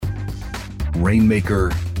Rainmaker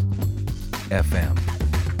FM.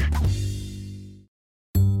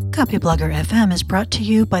 Copyblogger FM is brought to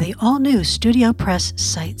you by the all-new Studio Press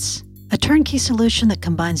sites, a turnkey solution that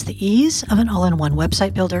combines the ease of an all-in-one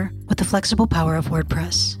website builder with the flexible power of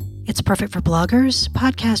WordPress. It's perfect for bloggers,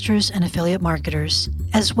 podcasters, and affiliate marketers,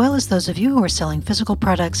 as well as those of you who are selling physical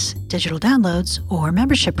products, digital downloads, or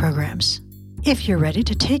membership programs. If you're ready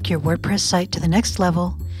to take your WordPress site to the next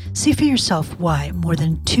level, see for yourself why more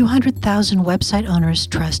than 200,000 website owners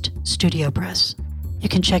trust Studio Press. You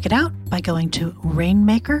can check it out by going to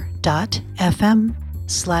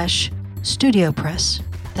rainmaker.fm/StudioPress.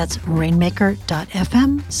 That's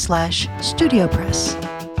rainmaker.fm/StudioPress.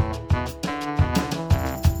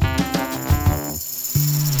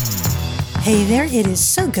 Hey there, it is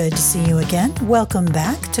so good to see you again. Welcome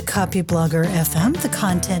back to Copyblogger FM, the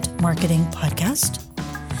content marketing podcast.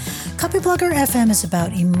 Copyblogger FM is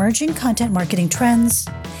about emerging content marketing trends,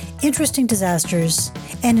 interesting disasters,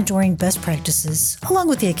 and enduring best practices, along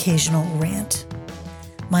with the occasional rant.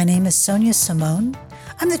 My name is Sonia Simone.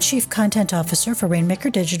 I'm the Chief Content Officer for Rainmaker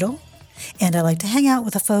Digital, and I like to hang out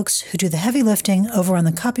with the folks who do the heavy lifting over on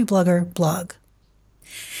the Copyblogger blog.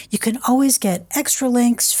 You can always get extra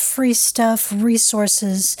links, free stuff,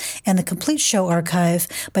 resources, and the complete show archive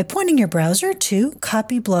by pointing your browser to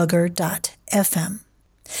copyblogger.fm.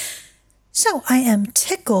 So I am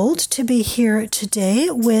tickled to be here today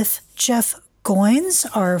with Jeff Goins,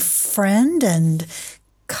 our friend and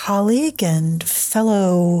colleague and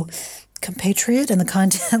fellow compatriot in the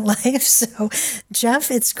content life. So,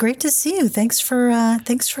 Jeff, it's great to see you. Thanks for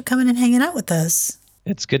coming and hanging out with us.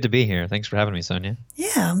 It's good to be here. Thanks for having me, Sonia.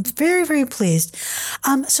 Yeah, I'm very, very pleased.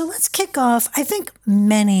 So let's kick off. I think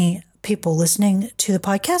many people listening to the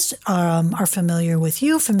podcast are familiar with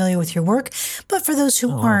you, familiar with your work. But for those who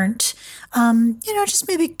aren't, just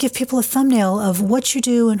maybe give people a thumbnail of what you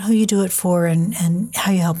do and who you do it for and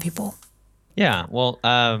how you help people. Yeah, well,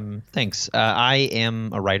 thanks. I am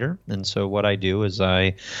a writer. And so what I do is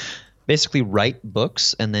I basically write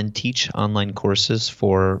books and then teach online courses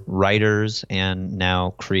for writers and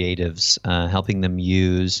now creatives, helping them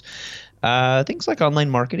use things like online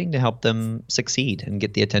marketing to help them succeed and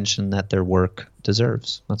get the attention that their work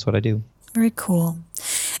deserves. That's what I do. Very cool.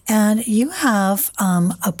 And you have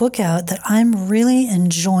a book out that I'm really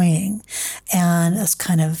enjoying, and it's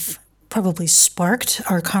kind of probably sparked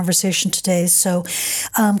our conversation today. So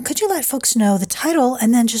could you let folks know the title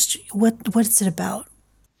and then just what is it about?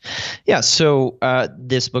 Yeah, so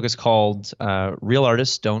this book is called Real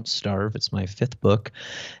Artists Don't Starve. It's my 5th book.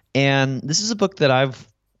 And this is a book that I've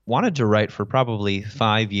wanted to write for probably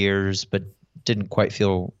 5 years, but didn't quite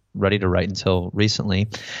feel ready to write until recently.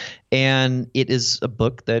 And it is a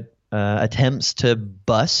book that attempts to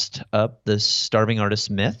bust up the starving artist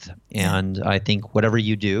myth. And I think whatever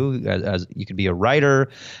you do, as you could be a writer,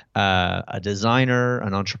 a designer,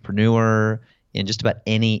 an entrepreneur, in just about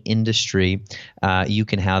any industry, you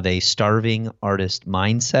can have a starving artist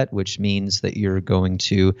mindset, which means that you're going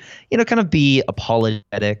to, kind of be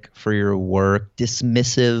apologetic for your work,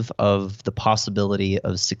 dismissive of the possibility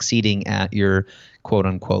of succeeding at your quote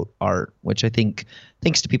unquote art, which I think,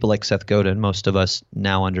 thanks to people like Seth Godin, most of us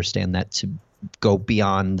now understand that to go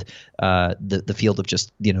beyond the field of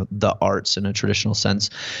just, the arts in a traditional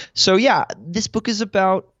sense. So yeah, this book is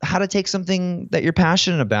about how to take something that you're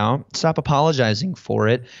passionate about, stop apologizing for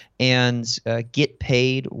it, and get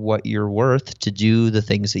paid what you're worth to do the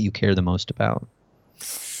things that you care the most about.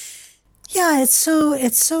 Yeah, it's so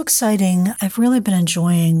exciting. I've really been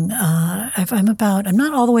enjoying. I'm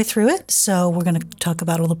not all the way through it, so we're going to talk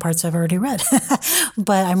about all the parts I've already read.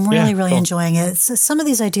 But I'm really cool. enjoying it. Some of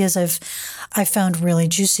these ideas I found really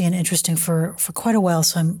juicy and interesting for quite a while,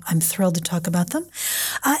 so I'm thrilled to talk about them.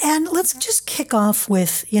 And let's just kick off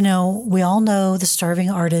with, we all know the starving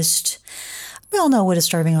artist. We all know what a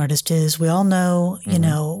starving artist is. We all know,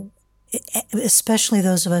 especially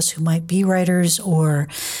those of us who might be writers or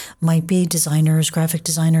might be designers, graphic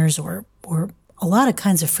designers, or a lot of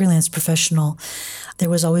kinds of freelance professional. There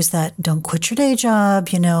was always that don't quit your day job,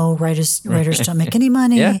 writers don't make any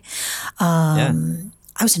money. Yeah.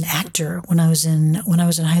 I was an actor when I was in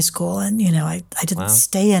high school, and I didn't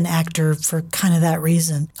stay an actor for kind of that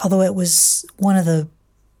reason. Although it was one of the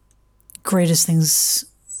greatest things.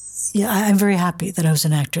 Yeah, I'm very happy that I was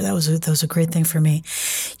an actor. That was a great thing for me.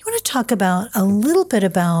 You want to talk a little bit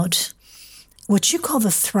about what you call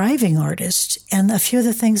the thriving artist and a few of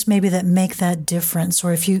the things maybe that make that difference,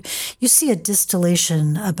 or if you see a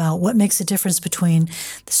distillation about what makes a difference between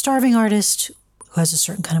the starving artist who has a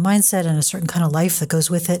certain kind of mindset and a certain kind of life that goes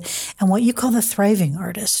with it, and what you call the thriving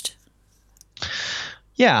artist.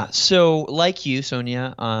 Yeah. So, like you,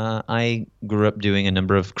 Sonia, I grew up doing a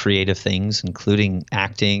number of creative things, including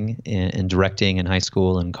acting and directing in high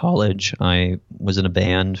school and college. I was in a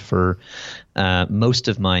band for most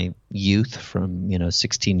of my youth, from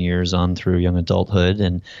 16 years on through young adulthood,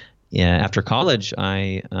 and yeah, after college,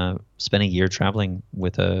 I spent a year traveling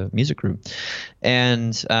with a music group,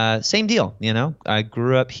 and same deal. I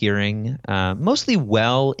grew up hearing mostly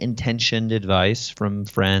well-intentioned advice from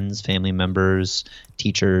friends, family members,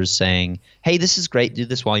 teachers saying, "Hey, this is great. Do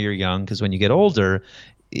this while you're young, because when you get older,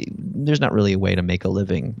 there's not really a way to make a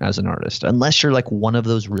living as an artist unless you're like one of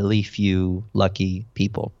those really few lucky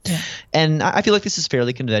people." Yeah. And I feel like this is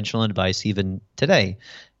fairly conventional advice even today.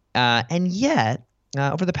 And yet,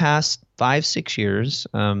 over the past 5, 6 years,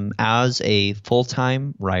 as a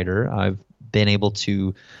full-time writer, I've been able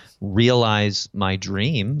to realize my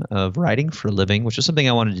dream of writing for a living, which is something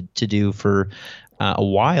I wanted to do for a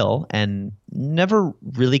while and never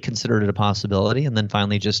really considered it a possibility. And then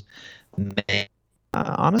finally just made,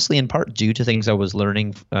 honestly, in part due to things I was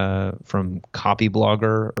learning from Copy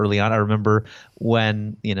Blogger early on. I remember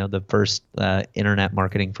when, the first Internet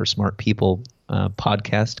Marketing for Smart People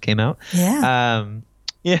podcast came out. Yeah.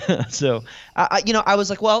 Yeah. So, I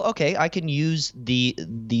was like, well, okay, I can use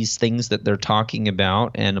these things that they're talking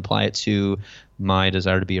about and apply it to my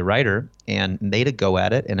desire to be a writer, and made a go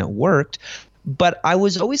at it, and it worked. But I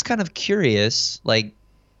was always kind of curious, like,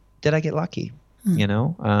 did I get lucky?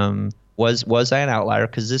 Was I an outlier?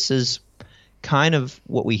 Because this is kind of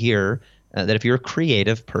what we hear, that if you're a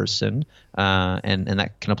creative person, and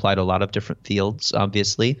that can apply to a lot of different fields,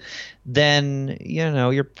 obviously, then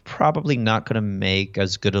you're probably not going to make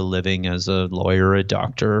as good a living as a lawyer or a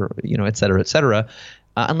doctor, et cetera,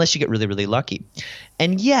 unless you get really, really lucky.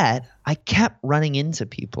 And yet, I kept running into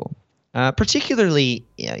people, particularly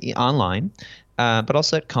online, but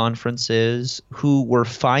also at conferences, who were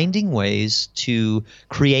finding ways to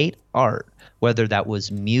create art, whether that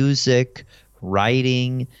was music,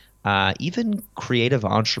 writing, even creative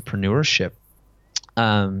entrepreneurship.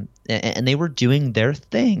 And they were doing their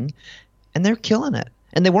thing, and they're killing it.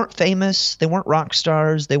 And they weren't famous. They weren't rock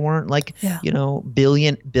stars. They weren't like,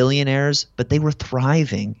 billionaires, but they were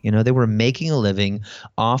thriving. They were making a living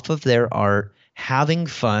off of their art, having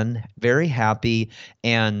fun, very happy,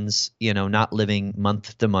 and, not living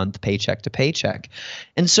month to month, paycheck to paycheck.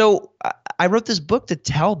 And so I wrote this book to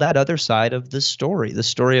tell that other side of the story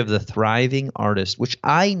of the thriving artist, which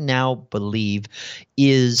I now believe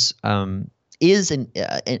is and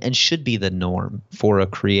should be the norm for a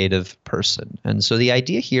creative person. And so the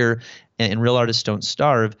idea here in Real Artists Don't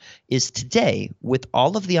Starve is, today, with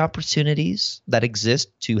all of the opportunities that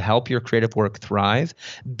exist to help your creative work thrive,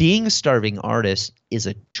 being a starving artist is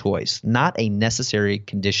a choice, not a necessary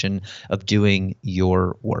condition of doing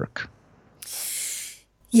your work.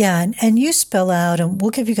 Yeah, and you spell out, and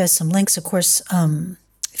we'll give you guys some links, of course.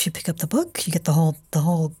 If you pick up the book, you get the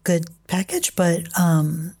whole good package, but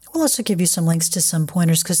we'll also give you some links to some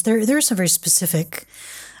pointers, because there are some very specific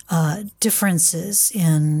differences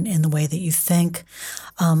in the way that you think.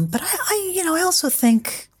 But I also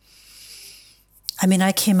think,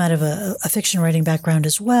 I came out of a fiction writing background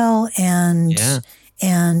as well, and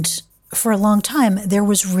for a long time there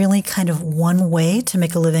was really kind of one way to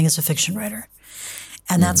make a living as a fiction writer,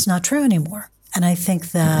 and that's not true anymore. And I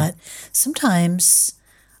think that sometimes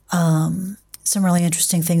some really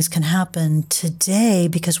interesting things can happen today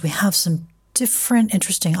because we have some different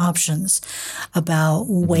interesting options about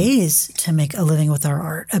ways to make a living with our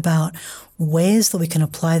art, about ways that we can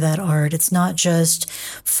apply that art. It's not just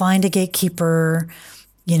find a gatekeeper,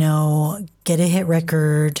 get a hit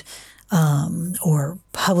record, or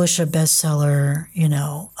publish a bestseller,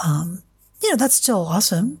 that's still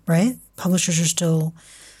awesome, right? Publishers are still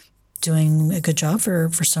doing a good job for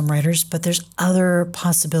some writers, but there's other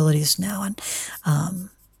possibilities now. And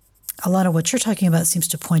a lot of what you're talking about seems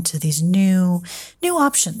to point to these new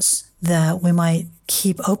options that we might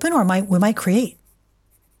keep open, or we might create,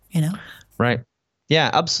 Right. Yeah,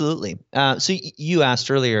 absolutely. So you asked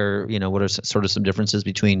earlier, what are sort of some differences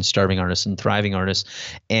between starving artists and thriving artists?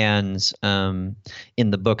 And in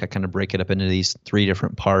the book, I kind of break it up into these 3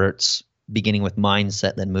 different parts, beginning with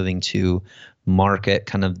mindset, then moving to market,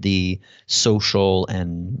 kind of the social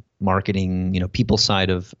and marketing, people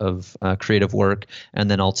side of creative work, and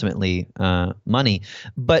then ultimately money.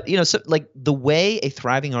 But so like the way a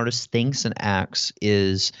thriving artist thinks and acts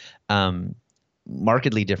is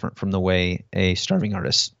markedly different from the way a starving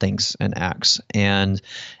artist thinks and acts. And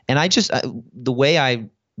I just the way I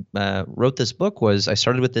wrote this book was, I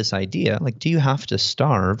started with this idea, like, do you have to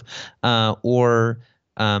starve, or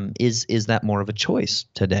Is that more of a choice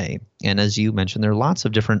today? And as you mentioned, there are lots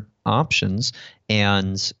of different options.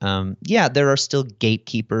 And there are still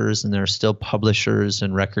gatekeepers and there are still publishers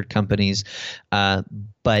and record companies.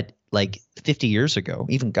 But like 50 years ago,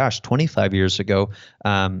 even 25 years ago,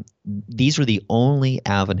 these were the only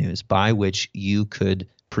avenues by which you could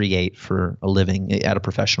create for a living at a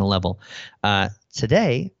professional level.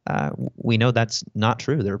 Today, we know that's not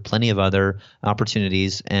true. There are plenty of other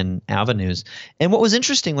opportunities and avenues. And what was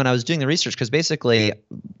interesting when I was doing the research, because basically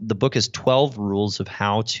the book is 12 rules of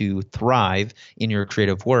how to thrive in your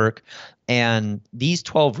creative work. And these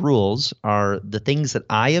 12 rules are the things that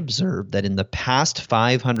I observed that in the past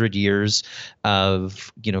 500 years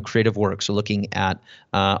of creative work, so looking at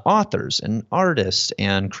authors and artists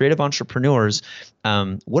and creative entrepreneurs,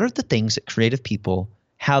 what are the things that creative people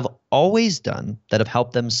have always done that have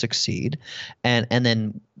helped them succeed, and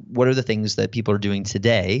then what are the things that people are doing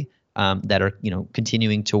today that are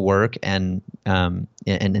continuing to work, and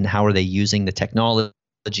how are they using the technology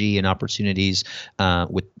and opportunities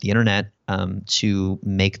with the internet to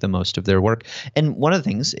make the most of their work. And one of the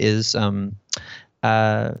things is the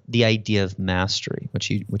idea of mastery,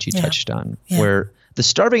 which you touched on, where the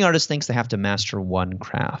starving artist thinks they have to master one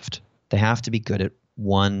craft. They have to be good at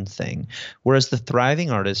one thing, whereas the thriving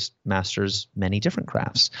artist masters many different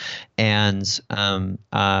crafts. And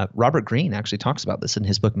Robert Greene actually talks about this in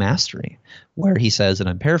his book Mastery, where he says, and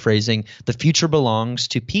I'm paraphrasing, the future belongs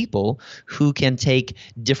to people who can take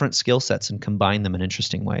different skill sets and combine them in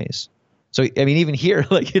interesting ways. So, I mean, even here,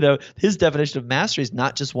 his definition of mastery is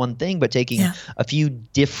not just one thing, but taking a few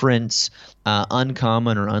different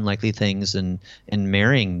uncommon or unlikely things and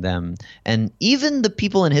marrying them. And even the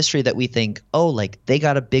people in history that we think, they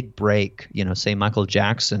got a big break, say Michael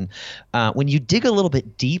Jackson, when you dig a little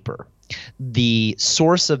bit deeper, the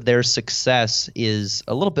source of their success is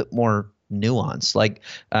a little bit more nuanced. Like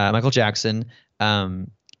Michael Jackson,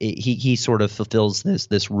 he sort of fulfills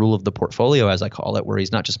this rule of the portfolio, as I call it, where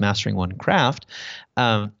he's not just mastering one craft.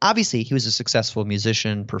 Obviously, he was a successful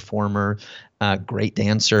musician, performer, great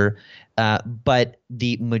dancer, but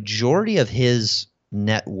the majority of his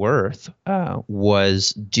net worth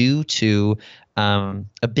was due to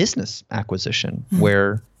a business acquisition,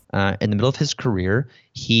 where in the middle of his career,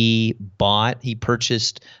 he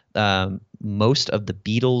purchased most of the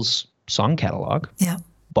Beatles' song catalog. Yeah.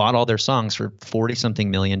 Bought all their songs for $40-something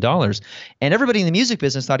million. And everybody in the music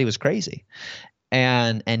business thought he was crazy.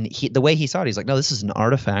 And the way he saw it, he's like, no, this is an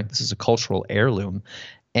artifact. This is a cultural heirloom.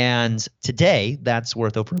 And today, that's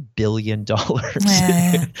worth over $1 billion.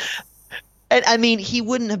 Yeah. And I mean, he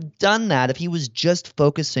wouldn't have done that if he was just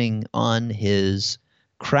focusing on his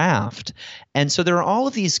craft. And so there are all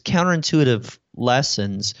of these counterintuitive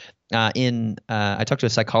lessons. I talked to a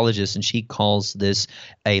psychologist, and she calls this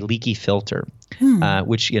a leaky filter,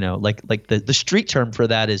 which like the street term for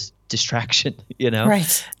that is distraction.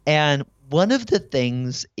 Right. And one of the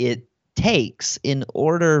things it takes in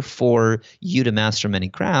order for you to master many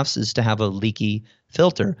crafts is to have a leaky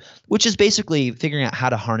filter, which is basically figuring out how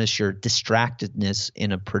to harness your distractedness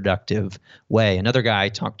in a productive way. Another guy I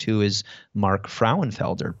talked to is Mark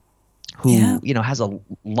Frauenfelder, who has a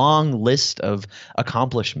long list of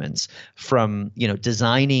accomplishments, from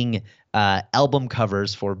designing album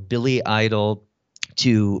covers for Billy Idol,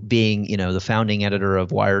 to being the founding editor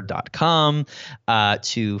of Wired.com,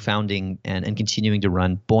 to founding and continuing to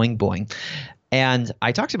run Boing Boing. And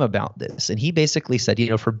I talked to him about this, and he basically said,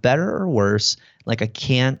 for better or worse, like, I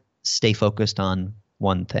can't stay focused on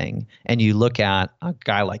one thing. And you look at a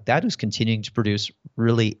guy like that who's continuing to produce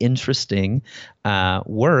really interesting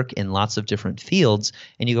work in lots of different fields,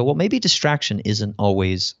 and you go, well, maybe distraction isn't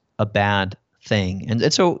always a bad thing.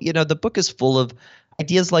 And so, the book is full of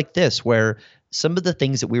ideas like this, where some of the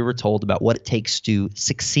things that we were told about what it takes to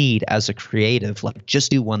succeed as a creative, like just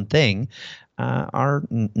do one thing, are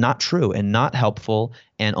not true and not helpful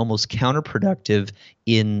and almost counterproductive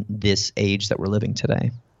in this age that we're living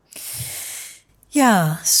today.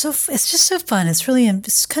 Yeah, so it's just so fun. It's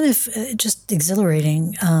kind of just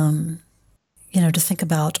exhilarating, to think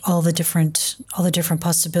about all the different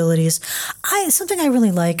possibilities. Something I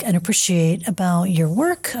really like and appreciate about your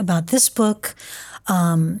work, about this book,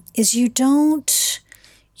 is you don't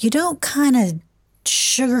kind of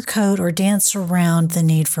sugarcoat or dance around the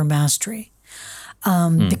need for mastery,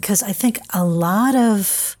 because I think a lot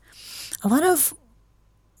of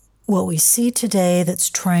what we see today that's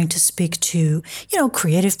trying to speak to,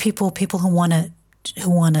 creative people who want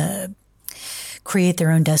to create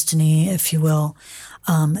their own destiny, if you will.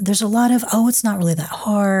 There's a lot of, it's not really that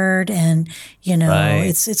hard, and right.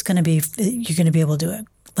 It's going to be, you're going to be able to do it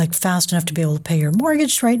like fast enough to be able to pay your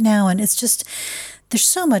mortgage right now, and it's just there's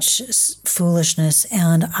so much foolishness,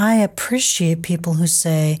 and I appreciate people who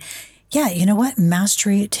say, yeah, you know what?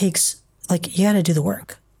 Mastery takes, like, you got to do the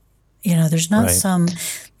work. There's not some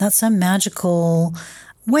magical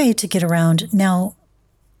way to get around. Now,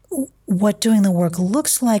 what doing the work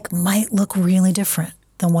looks like might look really different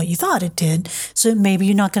than what you thought it did. So maybe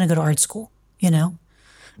you're not going to go to art school,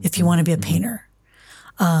 if you want to be a painter.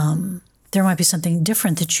 There might be something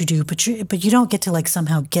different that you do, but you don't get to like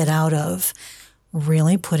somehow get out of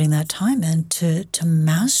really putting that time in to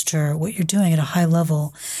master what you're doing at a high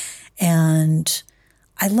level. And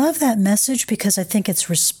I love that message because I think it's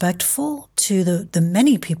respectful to the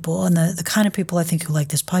many people and the kind of people I think who like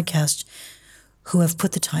this podcast who have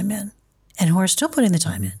put the time in and who are still putting the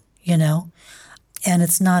time in, And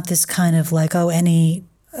it's not this kind of like, oh, any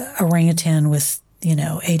orangutan with,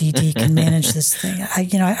 ADD can manage this thing.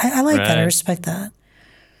 I like that. I respect that.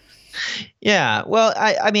 Yeah. Well,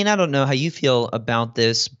 I mean, I don't know how you feel about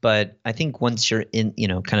this, but I think once you're in,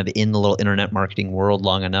 kind of in the little internet marketing world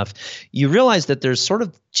long enough, you realize that there's sort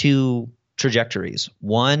of two trajectories.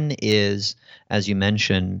 One is, as you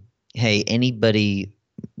mentioned, hey, anybody,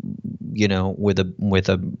 with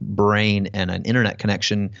a brain and an internet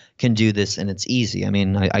connection can do this, and it's easy. I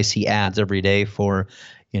mean, I see ads every day for,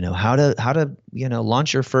 how to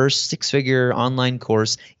launch your first six-figure online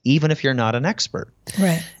course, even if you're not an expert.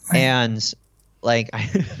 Right. And like, I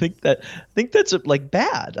think that's like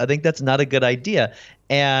bad. I think that's not a good idea.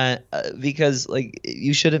 And because like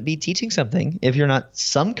you shouldn't be teaching something if you're not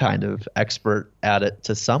some kind of expert at it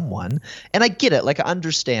to someone. And I get it. Like I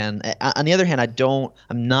understand. On the other hand,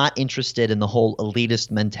 I'm not interested in the whole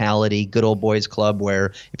elitist mentality, good old boys club,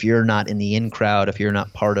 where if you're not in the in crowd, if you're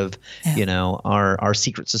not part of, our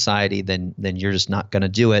secret society, then you're just not going to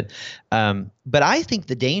do it. But I think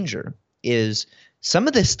the danger is some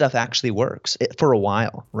of this stuff actually works for a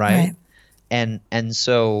while, right? And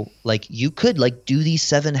so like you could like do these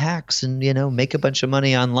 7 hacks and make a bunch of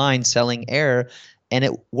money online selling air, and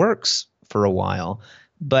it works for a while.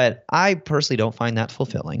 But I personally don't find that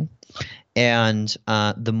fulfilling. And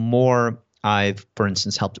the more I've, for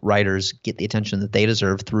instance, helped writers get the attention that they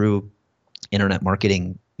deserve through internet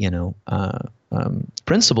marketing,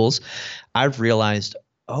 principles, I've realized,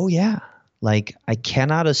 oh yeah, like I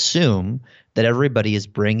cannot assume that everybody is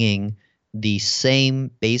bringing the same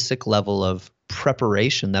basic level of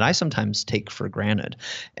preparation that I sometimes take for granted.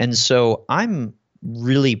 And so I'm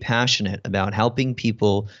really passionate about helping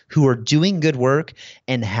people who are doing good work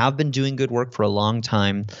and have been doing good work for a long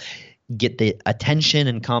time get the attention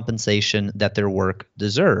and compensation that their work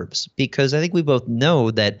deserves. Because I think we both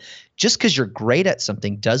know that just because you're great at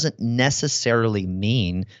something doesn't necessarily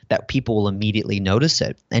mean that people will immediately notice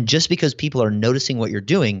it. And just because people are noticing what you're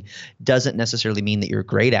doing doesn't necessarily mean that you're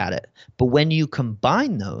great at it. But when you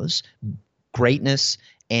combine those, greatness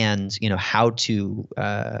and how to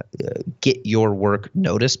get your work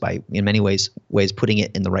noticed by, in many ways putting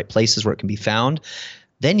it in the right places where it can be found,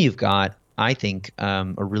 then you've got, I think,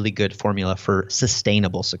 a really good formula for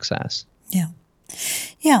sustainable success. Yeah.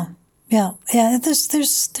 There's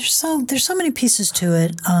so many pieces to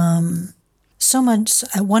it. So much.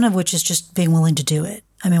 One of which is just being willing to do it.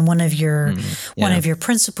 I mean, one of your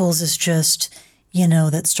principles is just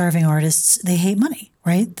that starving artists, they hate money,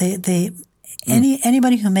 right?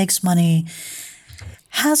 Anybody who makes money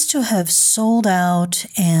has to have sold out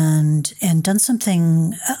and done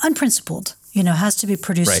something unprincipled. Has to be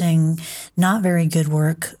producing not very good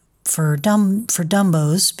work for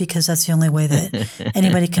dumbos, because that's the only way that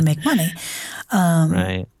anybody can make money.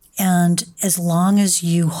 And as long as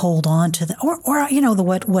you hold on to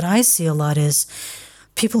what I see a lot is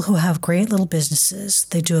people who have great little businesses.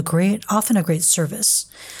 They do often a great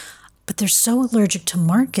service, but they're so allergic to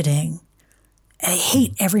marketing. They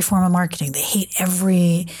hate every form of marketing. They hate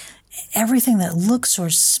everything that looks or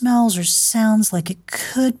smells or sounds like it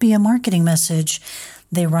could be a marketing message.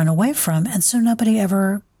 They run away from, and so nobody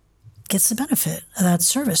ever gets the benefit of that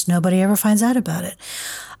service. Nobody ever finds out about it.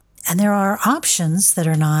 And there are options that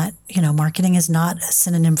are not, marketing is not a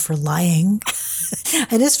synonym for lying.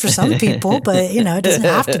 It is for some people, but, it doesn't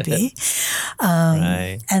have to be.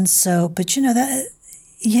 And so, but, that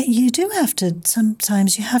you do have to,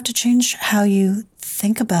 sometimes you have to change how you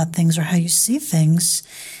think about things or how you see things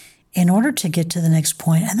in order to get to the next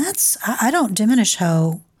point. And I don't diminish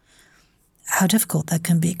how difficult that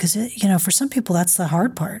can be, because, for some people, that's the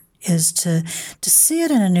hard part, is to see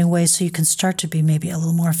it in a new way so you can start to be maybe a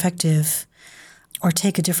little more effective or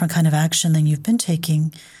take a different kind of action than you've been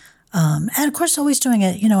taking. And of course, always doing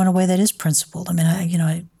it, in a way that is principled. I mean,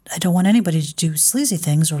 I don't want anybody to do sleazy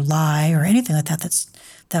things or lie or anything like that.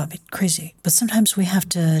 That would be crazy. But sometimes we have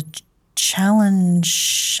to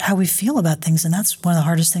challenge how we feel about things. And that's one of the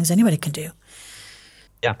hardest things anybody can do.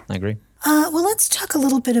 Yeah, I agree. Well, let's talk a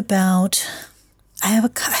little bit about. I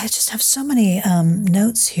just have so many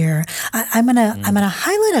notes here. I'm gonna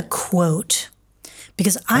highlight a quote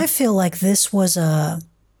because I feel like this was a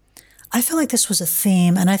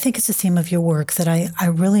theme, and I think it's a theme of your work that I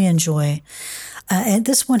really enjoy. And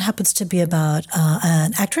this one happens to be about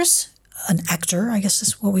an actor, I guess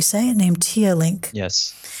is what we say, named Tia Link.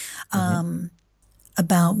 Yes.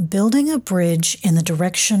 About building a bridge in the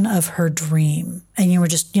direction of her dream. And you were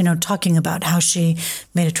just, talking about how she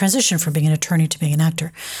made a transition from being an attorney to being an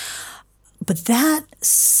actor. But that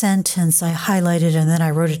sentence I highlighted and then I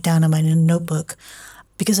wrote it down in my notebook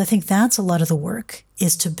because I think that's a lot of the work,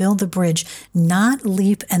 is to build the bridge, not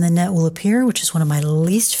leap and the net will appear, which is one of my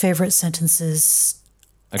least favorite sentences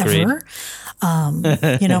Agreed. ever.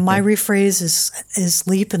 My rephrase is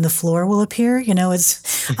leap and the floor will appear.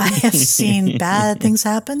 I have seen bad things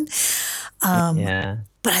happen.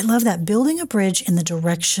 But I love that, building a bridge in the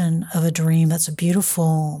direction of a dream. That's a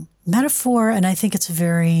beautiful metaphor. And I think it's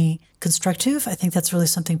very constructive. I think that's really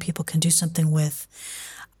something people can do something with.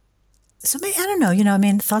 So I don't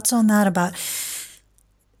know, thoughts on that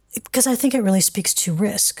because I think it really speaks to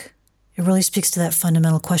risk. It really speaks to that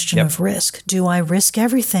fundamental question of risk. Do I risk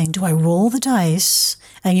everything? Do I roll the dice?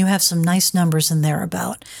 And you have some nice numbers in there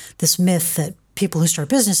about this myth that people who start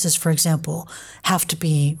businesses, for example, have to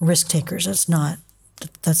be risk takers. That's not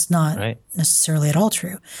right. Necessarily at all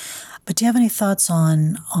true. But do you have any thoughts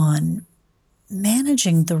on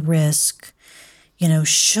managing the risk?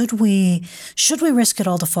 Should we risk it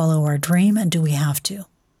all to follow our dream, and do we have to?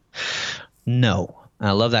 No.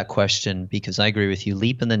 I love that question because I agree with you.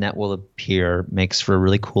 Leap and the net will appear makes for a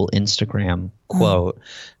really cool Instagram quote.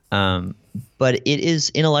 But it is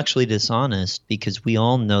intellectually dishonest because we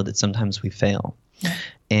all know that sometimes we fail. Yeah.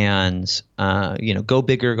 And, go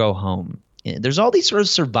big or go home. There's all these sort of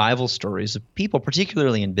survival stories of people,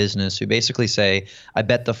 particularly in business, who basically say, I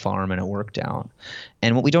bet the farm and it worked out.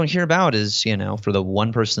 And what we don't hear about is, for the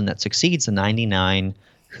one person that succeeds, the 99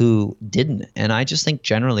 who didn't. And I just think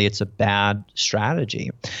generally it's a bad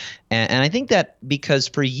strategy. And I think that because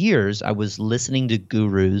for years I was listening to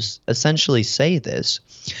gurus essentially say this.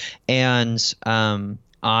 And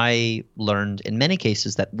I learned in many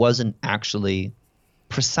cases that wasn't actually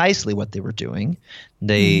precisely what they were doing.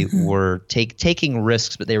 They were taking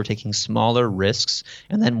risks, but they were taking smaller risks.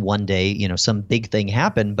 And then one day, some big thing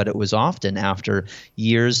happened, but it was often after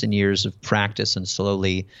years and years of practice and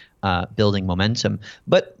slowly building momentum.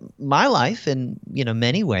 But my life, in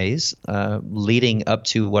many ways, leading up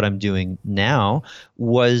to what I'm doing now,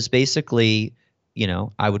 was basically,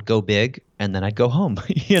 I would go big and then I'd go home.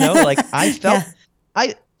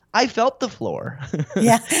 I felt the floor.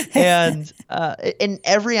 Yeah. And in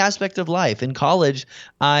every aspect of life. In college,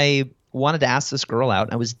 I wanted to ask this girl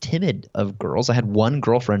out. I was timid of girls. I had one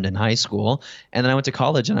girlfriend in high school, and then I went to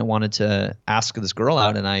college and I wanted to ask this girl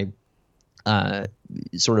out, and I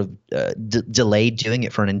delayed doing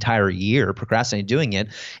it for an entire year, procrastinated doing it.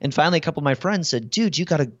 And finally, a couple of my friends said, dude, you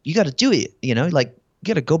gotta do it. You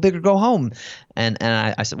gotta go big or go home. And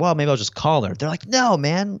I said, well, maybe I'll just call her. They're like, no,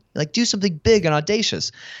 man, do something big and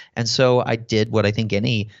audacious. And so I did what I think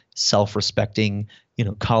any self-respecting,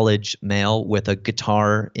 college male with a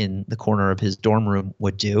guitar in the corner of his dorm room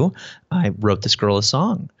would do. I wrote this girl a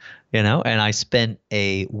song, and I spent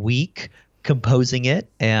a week composing it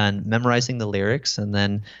and memorizing the lyrics. And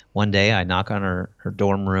then one day I knock on her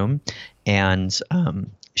dorm room, and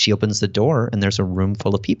she opens the door, and there's a room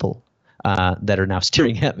full of people that are now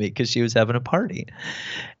staring at me because she was having a party.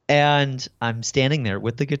 And I'm standing there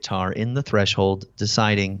with the guitar in the threshold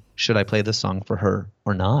deciding, should I play the song for her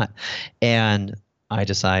or not? And I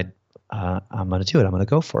decide I'm going to do it. I'm going to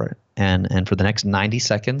go for it. And for the next 90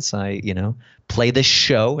 seconds, I, play this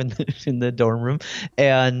show in the dorm room.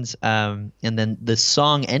 And then the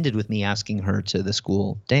song ended with me asking her to the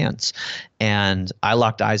school dance. And I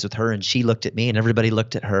locked eyes with her, and she looked at me, and everybody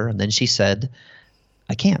looked at her. And then she said,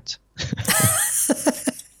 I can't.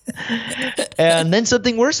 And then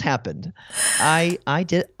something worse happened. I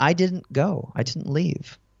didn't go. I didn't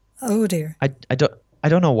leave. Oh dear. I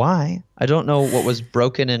don't know why. I don't know what was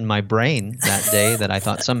broken in my brain that day that I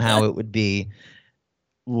thought somehow it would be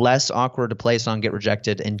less awkward to play a song, get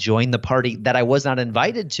rejected, and join the party that I was not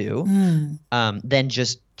invited to than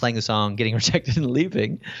just playing the song, getting rejected, and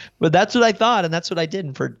leaving. But that's what I thought, and that's what I did.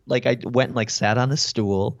 And I went and sat on a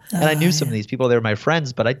stool, and I knew some of these people. They were my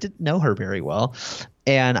friends, but I didn't know her very well.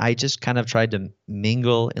 And I just kind of tried to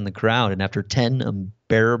mingle in the crowd. And after 10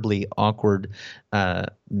 unbearably awkward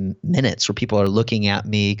minutes where people are looking at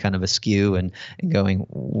me kind of askew and going,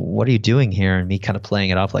 what are you doing here? And me kind of playing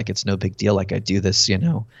it off like it's no big deal. Like I do this,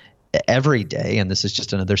 every day. And this is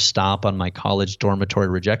just another stop on my college dormitory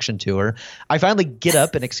rejection tour. I finally get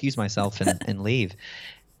up and excuse myself and leave.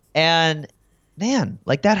 And man,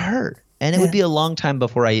 like that hurt. And it would be a long time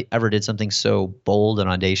before I ever did something so bold and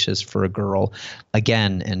audacious for a girl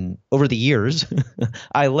again. And over the years,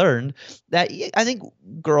 I learned that I think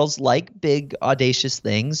girls like big, audacious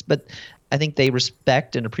things, but I think they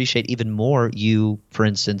respect and appreciate even more you, for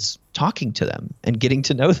instance, talking to them and getting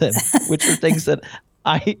to know them, which are things that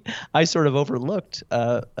I sort of overlooked,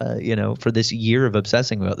 for this year of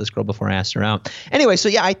obsessing about this girl before I asked her out. Anyway, so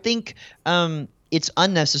yeah, I think it's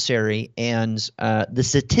unnecessary, and the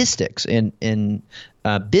statistics in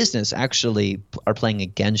business actually are playing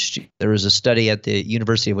against you. There was a study at the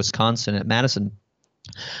University of Wisconsin at Madison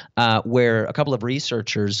where a couple of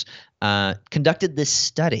researchers conducted this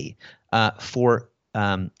study for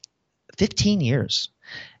 15 years,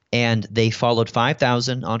 and they followed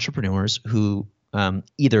 5,000 entrepreneurs who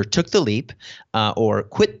either took the leap or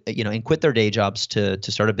quit their day jobs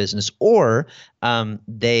to start a business, or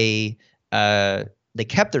they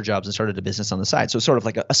kept their jobs and started a business on the side. So it's sort of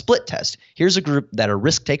like a split test. Here's a group that are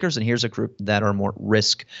risk takers, and here's a group that are more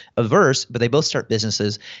risk averse, but they both start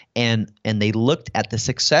businesses, and they looked at the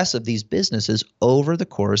success of these businesses over the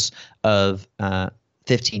course of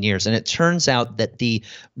 15 years. And it turns out that the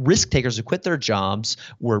risk takers who quit their jobs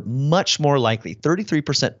were much more likely,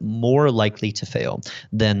 33% more likely to fail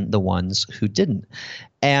than the ones who didn't.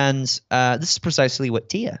 And this is precisely what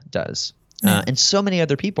Tia does. And so many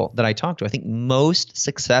other people that I talk to. I think most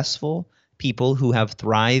successful people who have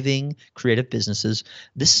thriving creative businesses,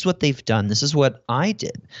 this is what they've done. This is what I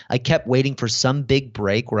did. I kept waiting for some big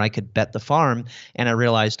break where I could bet the farm, and I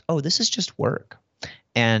realized, oh, this is just work.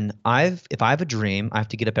 And if I have a dream, I have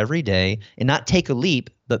to get up every day and not take a leap,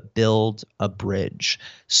 but build a bridge.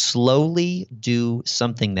 Slowly do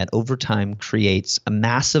something that over time creates a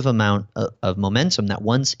massive amount of momentum that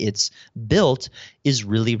once it's built is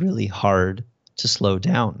really, really hard to slow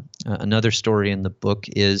down. Another story in the book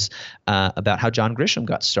is about how John Grisham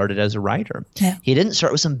got started as a writer. Yeah. He didn't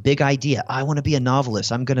start with some big idea. I want to be a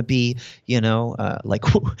novelist. I'm going to be, like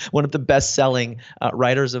one of the best-selling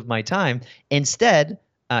writers of my time. Instead,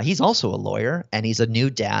 he's also a lawyer, and he's a new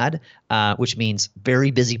dad, which means very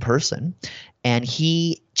busy person. And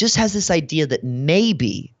he just has this idea that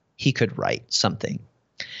maybe he could write something.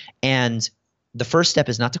 And the first step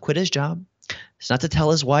is not to quit his job. It's not to tell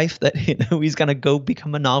his wife that he's going to go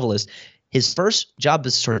become a novelist. His first job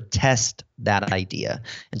is to sort of test that idea.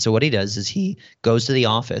 And so what he does is he goes to the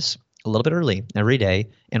office a little bit early every day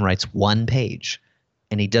and writes one page.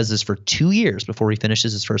 And he does this for 2 years before he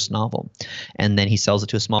finishes his first novel. And then he sells it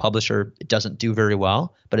to a small publisher. It doesn't do very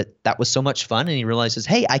well, but that was so much fun. And he realizes,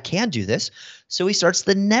 hey, I can do this. So he starts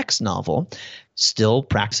the next novel, still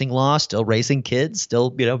practicing law, still raising kids, still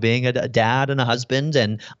being a dad and a husband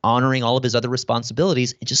and honoring all of his other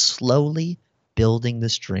responsibilities, and just slowly building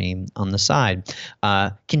this dream on the side,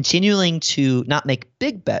 continuing to not make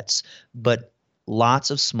big bets, but lots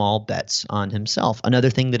of small bets on himself. Another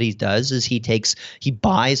thing that he does is he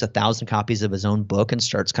buys 1,000 copies of his own book and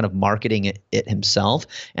starts kind of marketing it himself.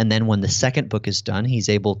 And then when the second book is done, he's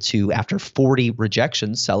able to, after 40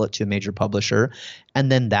 rejections, sell it to a major publisher.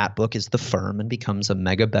 And then that book is The Firm and becomes a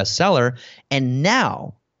mega bestseller. And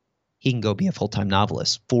now he can go be a full-time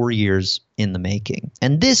novelist, 4 years in the making.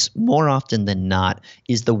 And this, more often than not,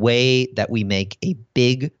 is the way that we make a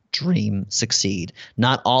big dream succeed.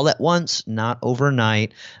 Not all at once, not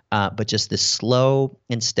overnight, but just this slow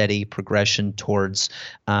and steady progression towards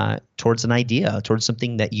an idea, towards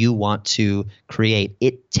something that you want to create.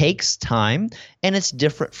 It takes time, and it's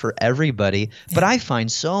different for everybody. Yeah. But I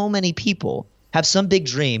find so many people have some big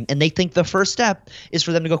dream, and they think the first step is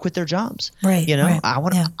for them to go quit their jobs. Right. Right. I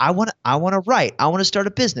want to write. I want to start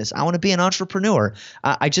a business. I want to be an entrepreneur.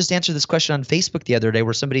 I just answered this question on Facebook the other day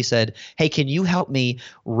where somebody said, hey, can you help me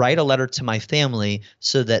write a letter to my family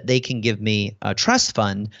so that they can give me a trust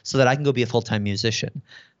fund so that I can go be a full-time musician?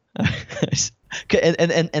 And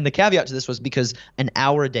the caveat to this was because an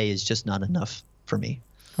hour a day is just not enough for me.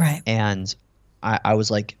 Right. And I was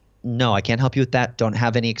like, no, I can't help you with that. Don't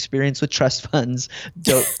have any experience with trust funds.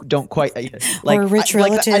 Don't quite like or rich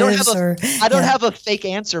relatives. I don't have a fake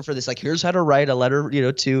answer for this. Like, here's how to write a letter,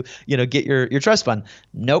 to get your trust fund.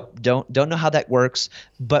 Nope, don't know how that works.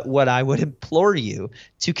 But what I would implore you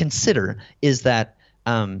to consider is that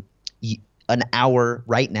an hour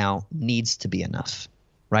right now needs to be enough.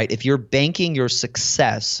 right? If you're banking your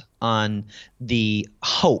success on the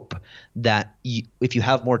hope that if you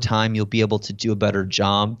have more time, you'll be able to do a better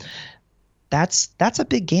job, that's a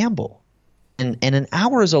big gamble. And an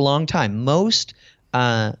hour is a long time. Most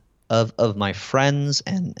of my friends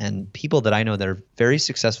and people that I know that are very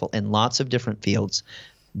successful in lots of different fields,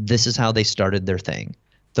 this is how they started their thing.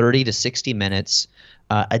 30 to 60 minutes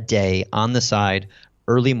a day on the side,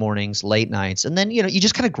 early mornings, late nights, and then you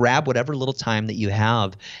just kind of grab whatever little time that you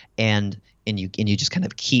have, and you just kind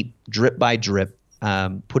of keep drip by drip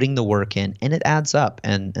putting the work in, and it adds up.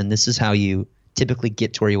 And this is how you typically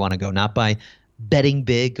get to where you want to go, not by betting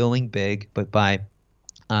big, going big, but by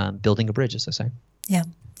building a bridge, as I say. Yeah,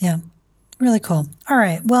 yeah. Really cool. All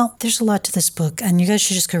right. Well, there's a lot to this book, and you guys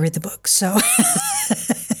should just go read the book. So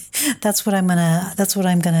that's what I'm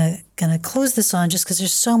gonna close this on, just because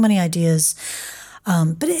there's so many ideas.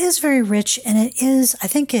 But it is very rich, and I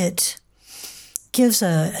think it gives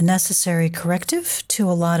a necessary corrective to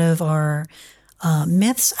a lot of our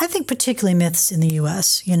myths. I think particularly myths in the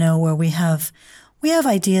U.S., where we have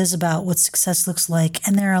ideas about what success looks like,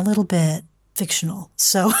 and they're a little bit fictional.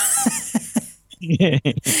 So yeah,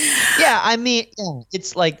 I mean,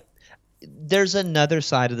 it's like there's another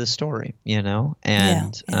side of the story, and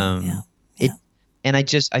and I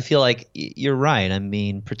feel like you're right. I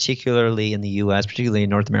mean, particularly in the U.S., particularly in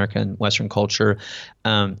North America and Western culture,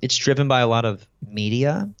 it's driven by a lot of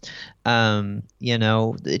media.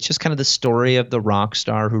 It's just kind of the story of the rock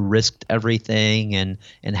star who risked everything and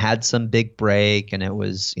had some big break, and it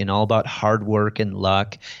was all about hard work and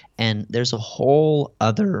luck. And there's a whole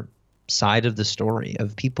other side of the story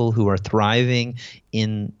of people who are thriving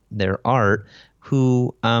in their art,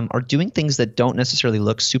 who are doing things that don't necessarily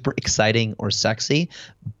look super exciting or sexy,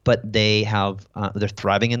 but they're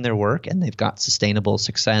thriving in their work and they've got sustainable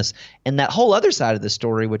success. And that whole other side of the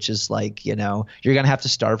story, which is like, you're going to have to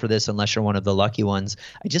starve for this unless you're one of the lucky ones.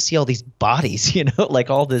 I just see all these bodies, like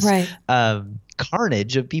all this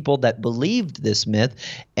carnage of people that believed this myth,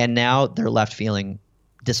 and now they're left feeling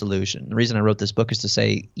disillusioned. The reason I wrote this book is to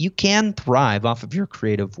say you can thrive off of your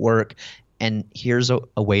creative work, and here's a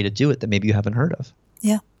way to do it that maybe you haven't heard of.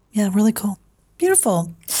 Yeah, really cool.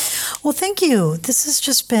 Beautiful. Well, thank you. This has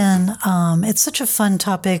just been, it's such a fun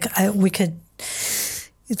topic. We could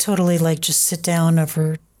totally just sit down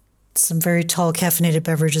over some very tall caffeinated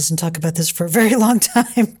beverages and talk about this for a very long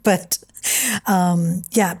time. But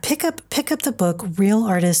pick up the book, Real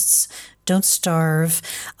Artists Don't Starve.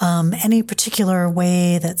 Any particular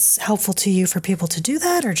way that's helpful to you for people to do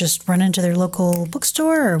that, or just run into their local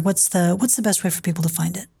bookstore, or what's the best way for people to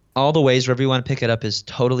find it? All the ways, wherever you want to pick it up is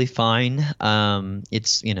totally fine.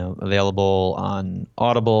 It's available on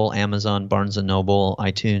Audible, Amazon, Barnes & Noble,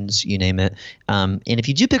 iTunes, you name it. And if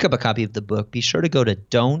you do pick up a copy of the book, be sure to go to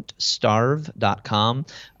don'tstarve.com.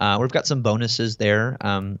 We've got some bonuses there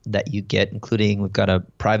that you get, including we've got a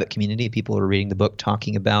private community of people who are reading the book,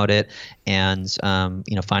 talking about it, and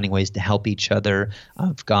finding ways to help each other.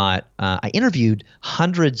 I interviewed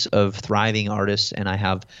hundreds of thriving artists, and I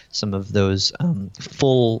have some of those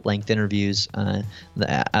full-length interviews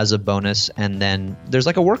as a bonus. And then there's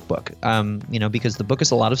like a workbook, because the book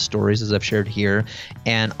is a lot of stories, as I've shared here.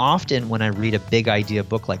 And often when I read a big idea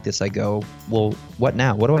book like this, I go, well, what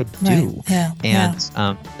now? What do I do? Right. Yeah. And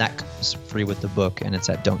that comes free with the book, and it's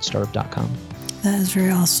at don'tstarve.com. That is very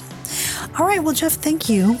awesome. All right. Well, Jeff, thank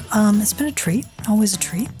you. It's been a treat, always a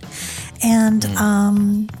treat. And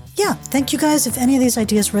thank you guys. If any of these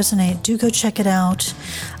ideas resonate, do go check it out.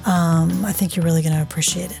 I think you're really going to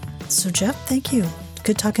appreciate it. So, Jeff, thank you.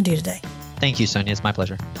 Good talking to you today. Thank you, Sonia. It's my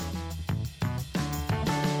pleasure.